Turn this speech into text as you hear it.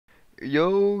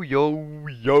Yo, yo,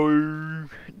 yo,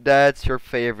 that's your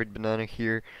favorite banana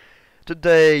here.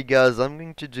 Today, guys, I'm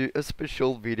going to do a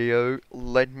special video.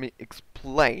 Let me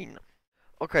explain.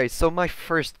 Okay, so my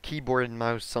first keyboard and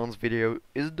mouse sounds video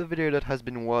is the video that has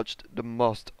been watched the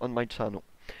most on my channel.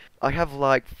 I have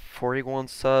like 41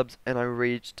 subs and I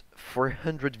reached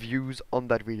 400 views on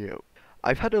that video.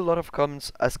 I've had a lot of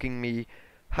comments asking me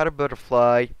how to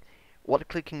butterfly, what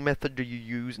clicking method do you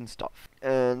use and stuff.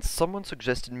 And someone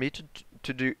suggested me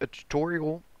to do a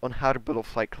tutorial on how to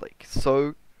Butterflyclick.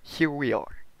 So here we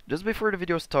are. Just before the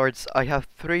video starts, I have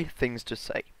 3 things to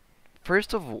say.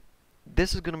 First of all,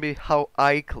 this is gonna be how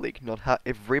I click, not how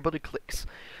everybody clicks.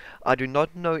 I do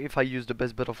not know if I use the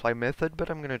best butterfly method, but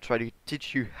I'm gonna try to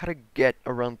teach you how to get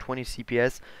around 20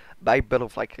 CPS by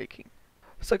butterfly clicking.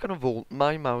 Second of all,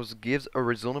 my mouse gives a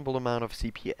reasonable amount of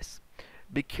CPS.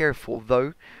 Be careful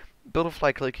though,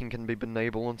 butterfly clicking can be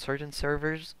enabled on certain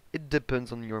servers. It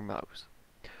depends on your mouse.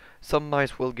 Some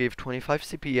mice will give 25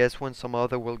 CPS when some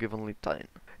other will give only 10.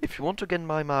 If you want to get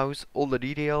my mouse, all the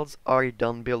details are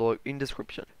down below in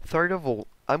description. Third of all,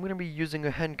 I'm gonna be using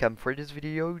a hand cam for this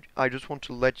video. I just want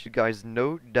to let you guys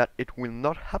know that it will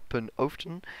not happen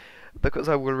often because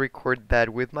I will record that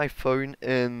with my phone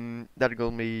and that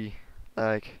will be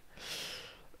like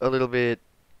a little bit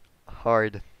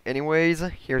hard. Anyways,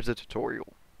 here's the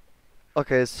tutorial.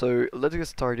 Okay, so let's get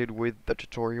started with the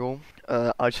tutorial.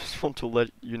 I just want to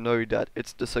let you know that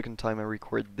it's the second time I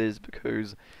record this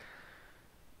because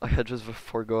I had just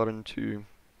forgotten to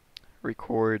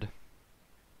record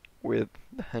with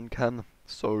the hand cam,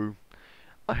 so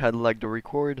I had like to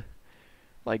record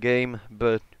my game,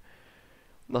 but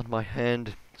not my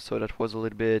hand, so that was a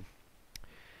little bit.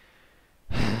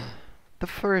 The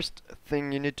first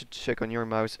thing you need to check on your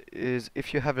mouse is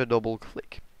if you have a double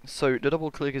click. So the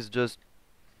double click is just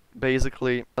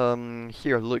basically,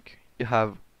 here look, you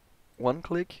have 1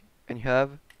 click and you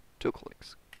have 2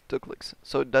 clicks.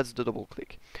 So that's the double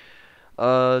click.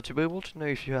 To be able to know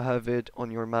if you have it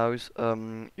on your mouse,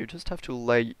 you just have to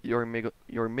lay your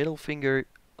middle finger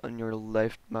on your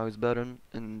left mouse button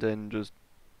and then just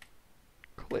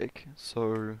click.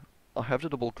 So I have the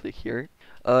double click here.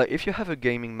 If you have a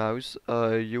gaming mouse,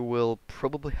 you will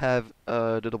probably have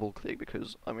the double click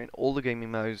because I mean all the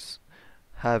gaming mouse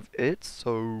have it.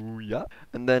 So yeah.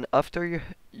 And then after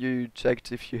you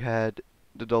checked if you had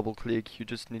the double click, you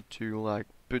just need to like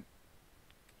put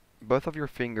both of your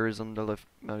fingers on the left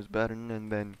mouse button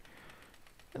and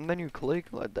then you click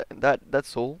like that, and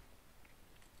that's all.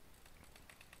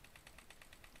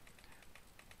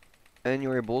 And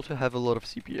you're able to have a lot of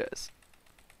CPS.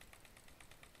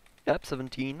 Yep,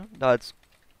 17. That's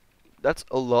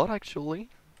a lot actually.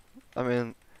 I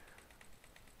mean,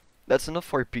 that's enough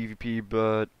for PvP,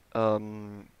 but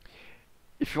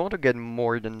if you want to get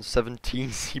more than 17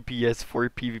 CPS for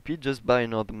PvP, just buy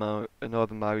another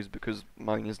mouse because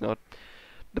mine is not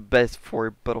the best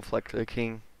for butterfly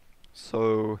clicking.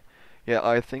 So yeah,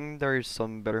 I think there is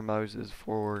some better mouses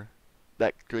for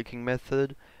that clicking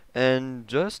method. And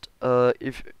just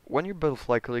if when you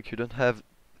butterfly click, you don't have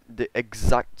the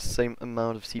exact same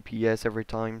amount of CPS every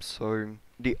time. So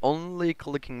the only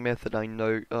clicking method I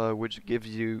know which gives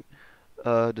you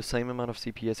the same amount of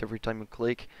CPS every time you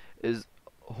click is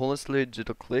honestly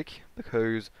jitter click,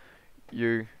 because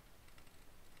you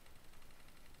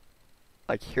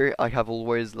like here I have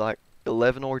always like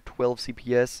 11 or 12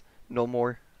 CPS, no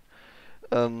more.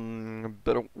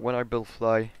 But when I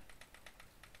butterfly,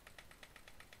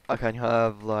 I can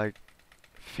have like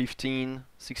 15,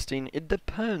 16. It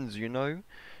depends, you know.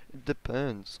 It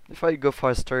depends. If I go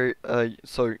faster,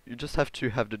 so you just have to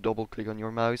have the double click on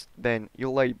your mouse, then you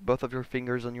lay both of your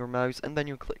fingers on your mouse and then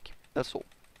you click. That's all.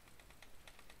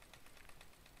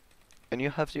 And you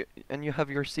have your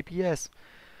CPS.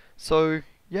 So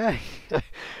yeah,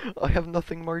 I have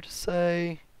nothing more to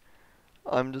say.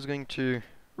 I'm just going to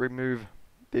remove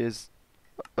this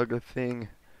ugly thing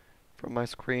from my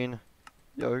screen.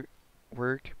 Yo,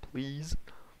 work please.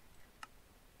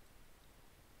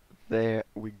 There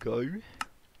we go.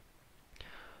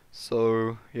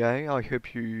 So yeah, I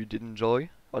hope you did enjoy.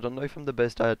 I don't know if I'm the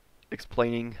best at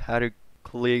explaining how to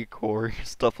click or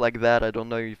stuff like that. I don't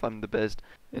know if I'm the best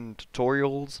in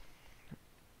tutorials,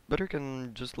 but you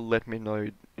can just let me know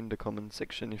in the comment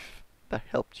section if that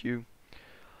helped you.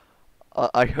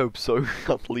 I hope so,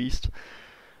 at least.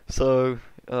 So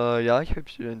yeah, I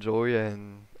hope you enjoy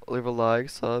and leave a like,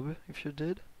 sub if you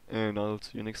did, and I'll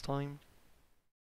see you next time.